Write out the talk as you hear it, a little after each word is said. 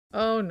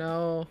Oh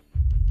no.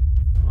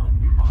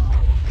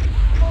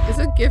 Is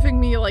it giving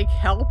me like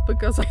help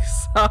because I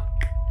suck?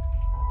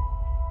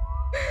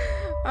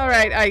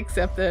 Alright, I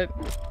accept it.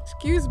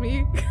 Excuse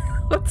me.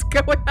 What's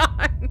going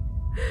on?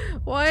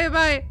 Why am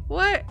I-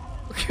 what?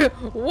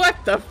 What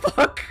the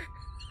fuck?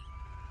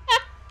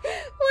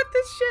 What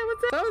the shit?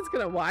 What's that? Someone's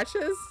gonna watch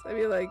this? I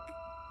mean like,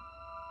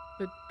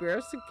 but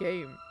where's the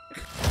game?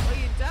 When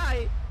you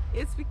die,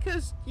 it's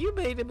because you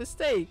made a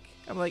mistake.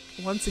 I'm like,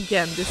 once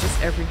again, this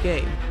is every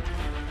game.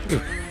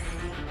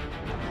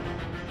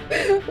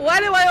 Why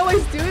do I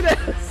always do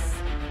this?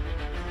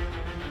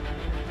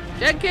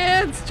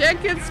 Jenkins!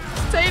 Jenkins,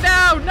 stay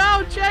down!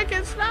 No,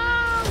 Jenkins, no!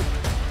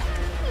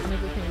 One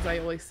of the things I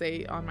always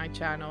say on my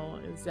channel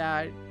is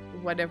that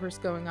whatever's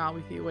going on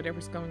with you,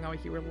 whatever's going on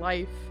with your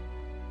life,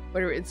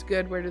 whether it's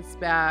good, whether it's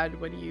bad,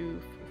 whether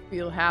you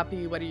feel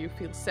happy, whether you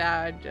feel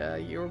sad,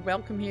 you're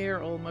welcome here.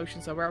 All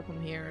emotions are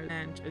welcome here.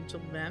 And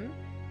until then,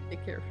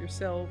 take care of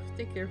yourself,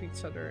 take care of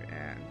each other,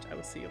 and I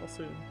will see you all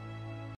soon.